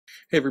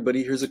Hey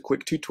everybody, here's a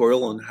quick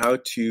tutorial on how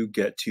to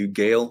get to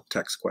Gale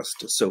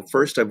TexQuest. So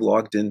first I've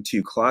logged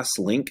into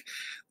Classlink,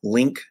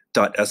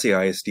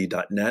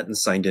 link.saisd.net and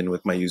signed in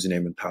with my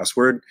username and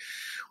password.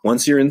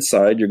 Once you're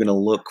inside, you're going to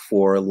look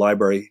for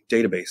library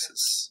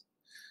databases.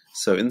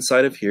 So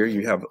inside of here,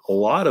 you have a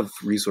lot of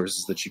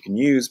resources that you can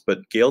use,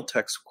 but Gale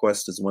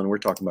TexQuest is the one we're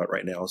talking about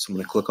right now. So I'm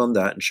going to click on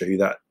that and show you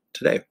that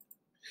today.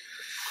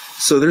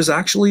 So there's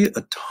actually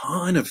a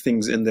ton of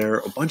things in there,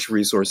 a bunch of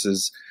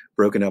resources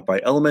broken up by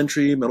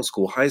elementary, middle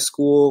school, high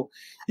school.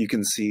 You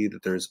can see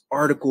that there's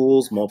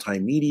articles,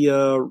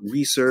 multimedia,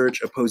 research,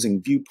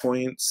 opposing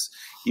viewpoints,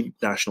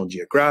 National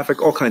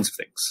Geographic, all kinds of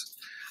things.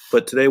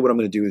 But today what I'm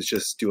going to do is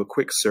just do a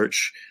quick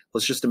search.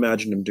 Let's just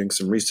imagine I'm doing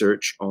some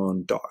research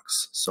on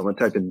dogs. So I'm going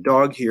to type in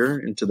dog here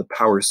into the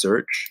power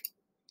search.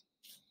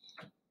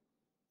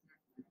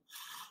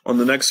 On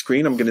the next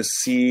screen, I'm going to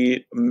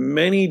see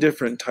many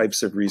different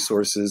types of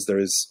resources.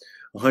 There's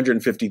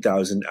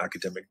 150,000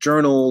 academic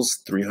journals,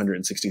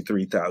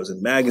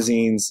 363,000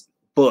 magazines,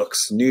 books,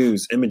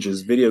 news,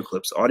 images, video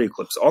clips, audio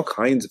clips, all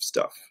kinds of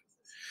stuff.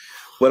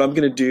 What I'm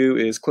going to do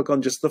is click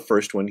on just the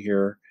first one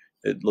here.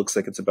 It looks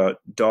like it's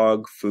about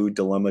dog food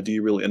dilemma. Do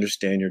you really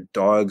understand your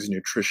dog's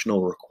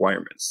nutritional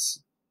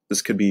requirements?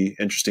 This could be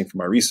interesting for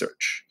my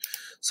research.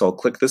 So I'll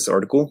click this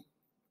article.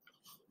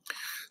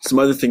 Some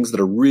other things that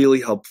are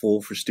really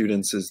helpful for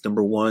students is,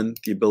 number one,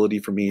 the ability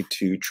for me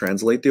to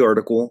translate the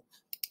article,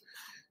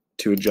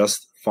 to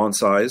adjust font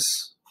size,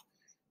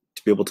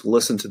 to be able to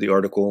listen to the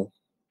article,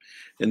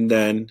 and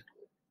then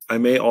I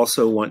may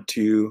also want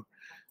to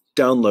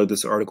download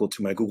this article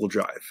to my Google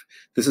Drive.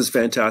 This is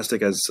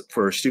fantastic as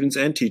for students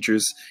and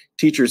teachers.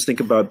 Teachers, think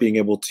about being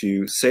able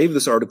to save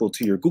this article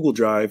to your Google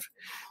Drive,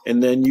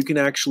 and then you can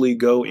actually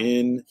go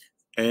in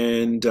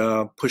and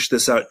push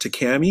this out to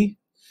Cami,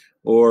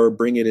 or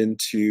bring it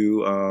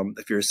into,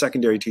 if you're a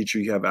secondary teacher,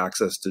 you have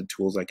access to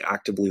tools like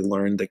Actively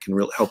Learn that can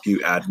really help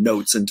you add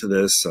notes into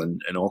this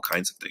and all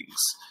kinds of things.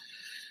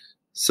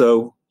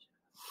 So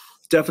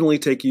definitely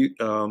take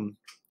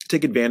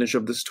advantage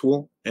of this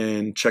tool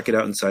and check it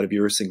out inside of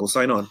your single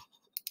sign-on.